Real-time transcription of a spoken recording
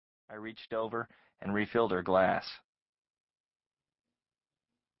I reached over and refilled her glass.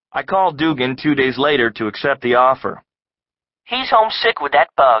 I called Dugan 2 days later to accept the offer. "He's homesick with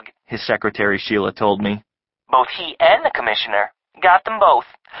that bug," his secretary Sheila told me. "Both he and the commissioner. Got them both.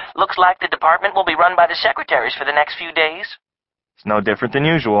 Looks like the department will be run by the secretaries for the next few days." It's no different than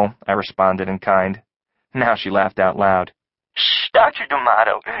usual, I responded in kind. Now she laughed out loud. "Shh, Dr.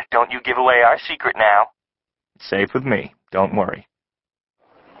 D'Amato, don't you give away our secret now." It's safe with me, don't worry.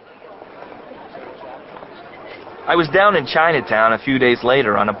 I was down in Chinatown a few days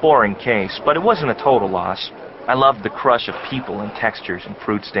later on a boring case, but it wasn't a total loss. I loved the crush of people and textures and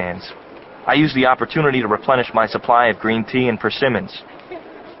fruit stands. I used the opportunity to replenish my supply of green tea and persimmons.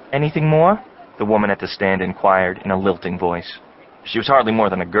 "Anything more?" the woman at the stand inquired in a lilting voice. She was hardly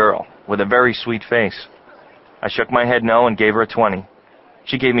more than a girl, with a very sweet face. I shook my head no and gave her a 20.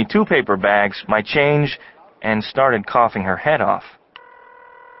 She gave me 2 paper bags, my change, and started coughing her head off.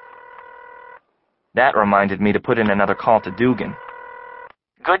 That reminded me to put in another call to Dugan.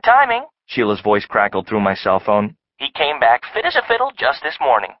 "Good timing," Sheila's voice crackled through my cell phone. "He came back fit as a fiddle just this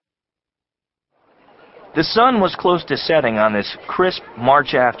morning." The sun was close to setting on this crisp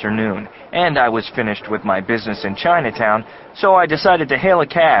March afternoon, and I was finished with my business in Chinatown, so I decided to hail a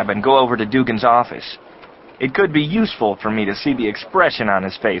cab and go over to Dugan's office. It could be useful for me to see the expression on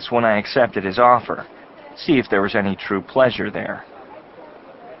his face when I accepted his offer, see if there was any true pleasure there.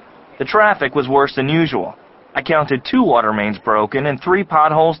 The traffic was worse than usual. I counted 2 water mains broken and 3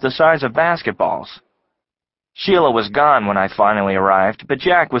 potholes the size of basketballs. Sheila was gone when I finally arrived, but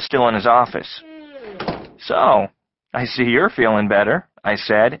Jack was still in his office. "So, I see you're feeling better," I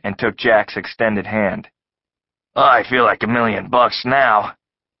said, and took Jack's extended hand. "I feel like $1,000,000 now.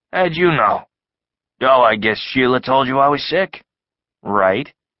 How'd you know?" "Oh, I guess Sheila told you I was sick."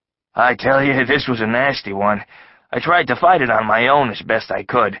 "Right." "I tell you, this was a nasty one. I tried to fight it on my own as best I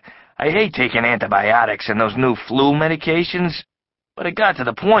could. I hate taking antibiotics and those new flu medications, but it got to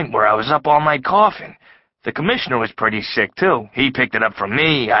the point where I was up all night coughing. The commissioner was pretty sick, too. He picked it up from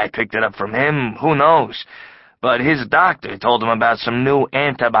me, I picked it up from him, who knows. But his doctor told him about some new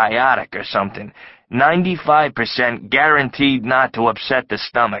antibiotic or something. 95% guaranteed not to upset the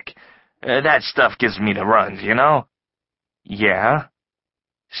stomach. That stuff gives me the runs, you know?" "Yeah?"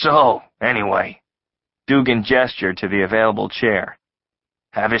 "So, anyway," Dugan gestured to the available chair.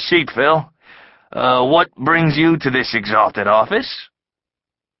 "Have a seat, Phil. What brings you to this exalted office?"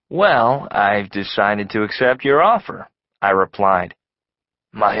 "Well, I've decided to accept your offer," I replied.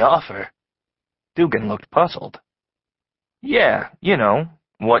 "My offer?" Dugan looked puzzled. "Yeah, you know,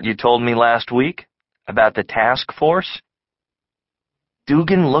 what you told me last week, about the task force."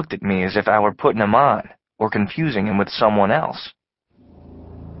 Dugan looked at me as if I were putting him on, or confusing him with someone else.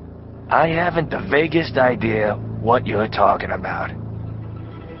 "I haven't the vaguest idea what you're talking about."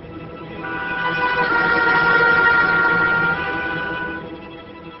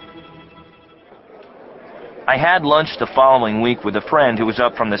 I had lunch the following week with a friend who was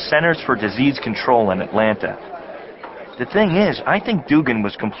up from the Centers for Disease Control in Atlanta. "The thing is, I think Dugan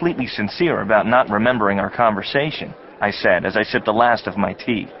was completely sincere about not remembering our conversation," I said as I sipped the last of my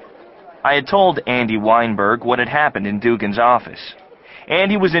tea. I had told Andy Weinberg what had happened in Dugan's office.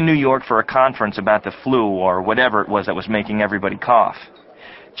 Andy was in New York for a conference about the flu or whatever it was that was making everybody cough.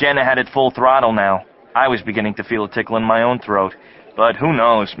 Jenna had it full throttle now. I was beginning to feel a tickle in my own throat, but who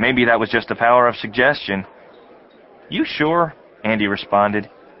knows, maybe that was just the power of suggestion. "You sure?" Andy responded.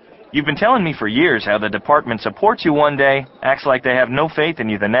 "You've been telling me for years how the department supports you one day, acts like they have no faith in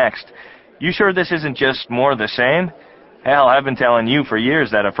you the next. You sure this isn't just more of the same? Hell, I've been telling you for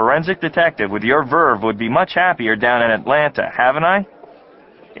years that a forensic detective with your verve would be much happier down in Atlanta, haven't I?"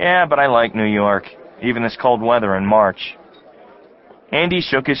 "Yeah, but I like New York, even this cold weather in March." Andy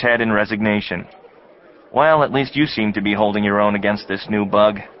shook his head in resignation. "Well, at least you seem to be holding your own against this new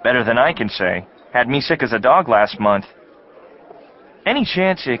bug, better than I can say. Had me sick as a dog last month." "Any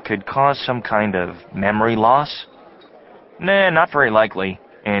chance it could cause some kind of memory loss?" "Nah, not very likely,"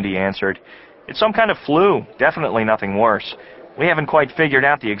 Andy answered. "It's some kind of flu, definitely nothing worse. We haven't quite figured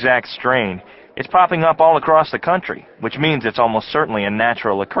out the exact strain. It's popping up all across the country, which means it's almost certainly a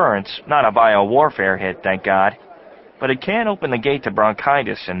natural occurrence, not a biowarfare hit, thank God. But it can open the gate to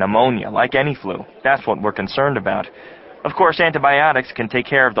bronchitis and pneumonia, like any flu. That's what we're concerned about. Of course, antibiotics can take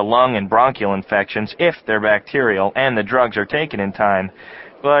care of the lung and bronchial infections if they're bacterial and the drugs are taken in time.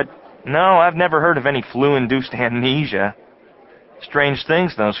 But, no, I've never heard of any flu-induced amnesia." "Strange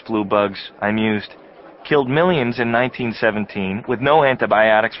things, those flu bugs," I mused. "Killed millions in 1917 with no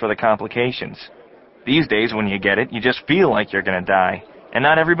antibiotics for the complications. These days, when you get it, you just feel like you're going to die. And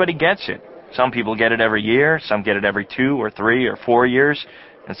not everybody gets it. Some people get it every year, some get it every 2 or 3 or 4 years.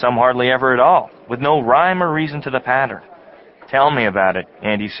 and some hardly ever at all, with no rhyme or reason to the pattern. Tell me about it,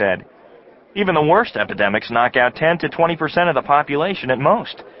 Andy said. Even the worst epidemics knock out 10 to 20% of the population at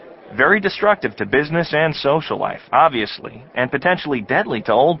most. Very destructive to business and social life, obviously, and potentially deadly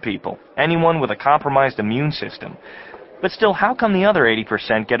to old people, anyone with a compromised immune system. But still, how come the other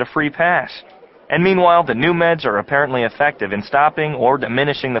 80% get a free pass? And meanwhile, the new meds are apparently effective in stopping or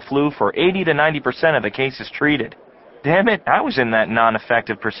diminishing the flu for 80 to 90% of the cases treated. Damn it, I was in that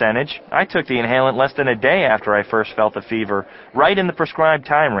non-effective percentage. I took the inhalant less than a day after I first felt the fever, right in the prescribed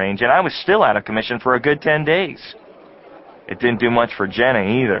time range, and I was still out of commission for a good 10 days. It didn't do much for Jenna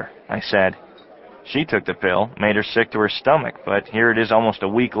either, I said. She took the pill, made her sick to her stomach, but here it is almost a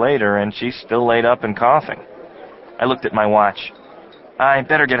week later, and she's still laid up and coughing. I looked at my watch. I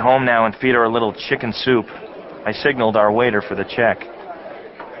better get home now and feed her a little chicken soup. I signaled our waiter for the check.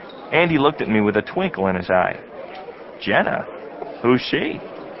 Andy looked at me with a twinkle in his eye. Jenna? Who's she?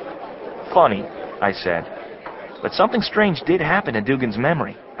 Funny, I said. But something strange did happen to Dugan's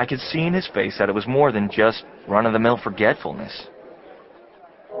memory. I could see in his face that it was more than just run-of-the-mill forgetfulness.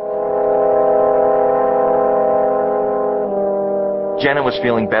 Jenna was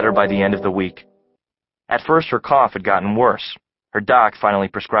feeling better by the end of the week. At first, her cough had gotten worse. Her doc finally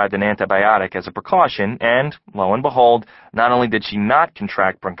prescribed an antibiotic as a precaution, and, lo and behold, not only did she not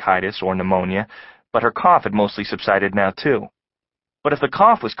contract bronchitis or pneumonia, but her cough had mostly subsided now too. But if the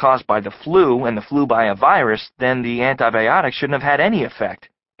cough was caused by the flu and the flu by a virus, then the antibiotic shouldn't have had any effect.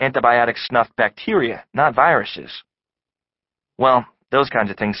 Antibiotics snuffed bacteria, not viruses. Well, those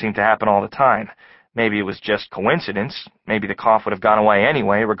kinds of things seem to happen all the time. Maybe it was just coincidence. Maybe the cough would have gone away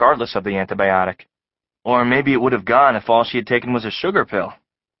anyway, regardless of the antibiotic. Or maybe it would have gone if all she had taken was a sugar pill.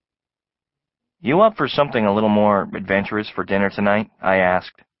 You up for something a little more adventurous for dinner tonight? I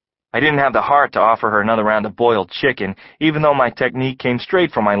asked. I didn't have the heart to offer her another round of boiled chicken, even though my technique came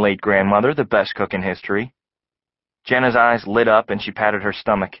straight from my late grandmother, the best cook in history. Jenna's eyes lit up and she patted her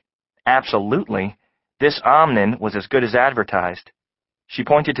stomach. Absolutely. This Omnin was as good as advertised. She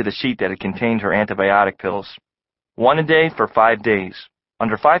pointed to the sheet that had contained her antibiotic pills. 1 a day for 5 days.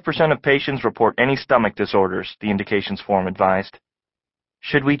 Under 5% of patients report any stomach disorders, the indications form advised.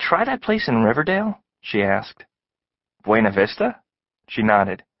 Should we try that place in Riverdale? She asked. Buena Vista? She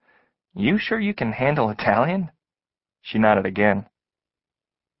nodded. You sure you can handle Italian? She nodded again.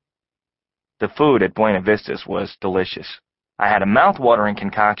 The food at Buena Vista's was delicious. I had a mouth-watering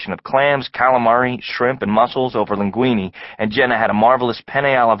concoction of clams, calamari, shrimp, and mussels over linguine, and Jenna had a marvelous penne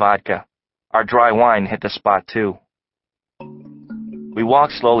alla vodka. Our dry wine hit the spot, too. We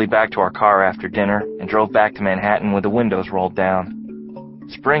walked slowly back to our car after dinner and drove back to Manhattan with the windows rolled down.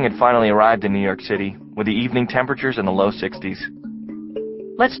 Spring had finally arrived in New York City, with the evening temperatures in the low 60s.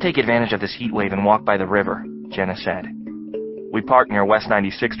 Let's take advantage of this heat wave and walk by the river, Jenna said. We parked near West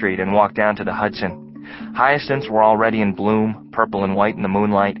 96th Street and walked down to the Hudson. Hyacinths were already in bloom, purple and white in the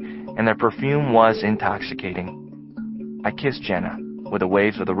moonlight, and their perfume was intoxicating. I kissed Jenna, with the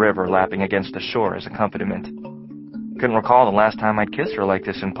waves of the river lapping against the shore as accompaniment. Couldn't recall the last time I'd kissed her like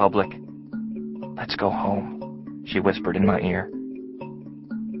this in public. Let's go home, she whispered in my ear.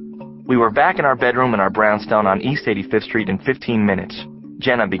 We were back in our bedroom in our brownstone on East 85th Street in 15 minutes.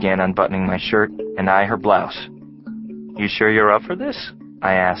 Jenna began unbuttoning my shirt, and I her blouse. You sure you're up for this?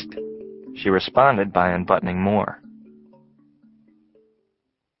 I asked. She responded by unbuttoning more.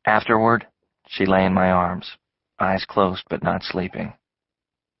 Afterward, she lay in my arms, eyes closed but not sleeping.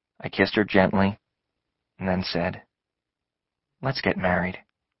 I kissed her gently, and then said, Let's get married,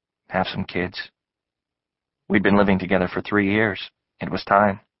 have some kids. We'd been living together for 3 years. It was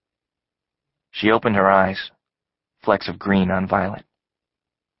time. She opened her eyes, flecks of green on violet.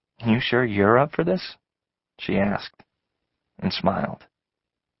 You sure you're up for this? She asked, and smiled.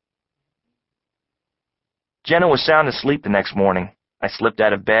 Jenna was sound asleep the next morning. I slipped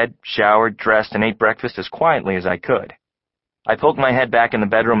out of bed, showered, dressed, and ate breakfast as quietly as I could. I poked my head back in the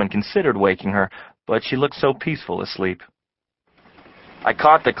bedroom and considered waking her, but she looked so peaceful asleep. I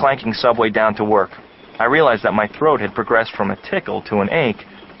caught the clanking subway down to work. I realized that my throat had progressed from a tickle to an ache,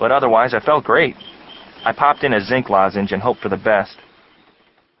 but otherwise I felt great. I popped in a zinc lozenge and hoped for the best.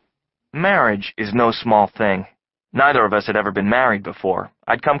 Marriage is no small thing. Neither of us had ever been married before.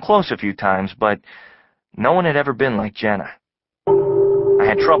 I'd come close a few times, but no one had ever been like Jenna. I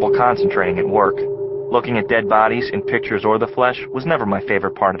had trouble concentrating at work. Looking at dead bodies in pictures or the flesh was never my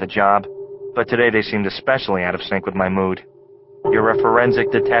favorite part of the job, but today they seemed especially out of sync with my mood. You're a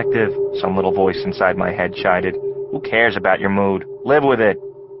forensic detective, some little voice inside my head chided. Who cares about your mood? Live with it.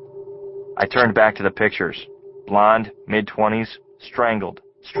 I turned back to the pictures. Blonde, mid-20s, strangled,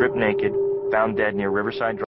 stripped naked, found dead near Riverside Drive.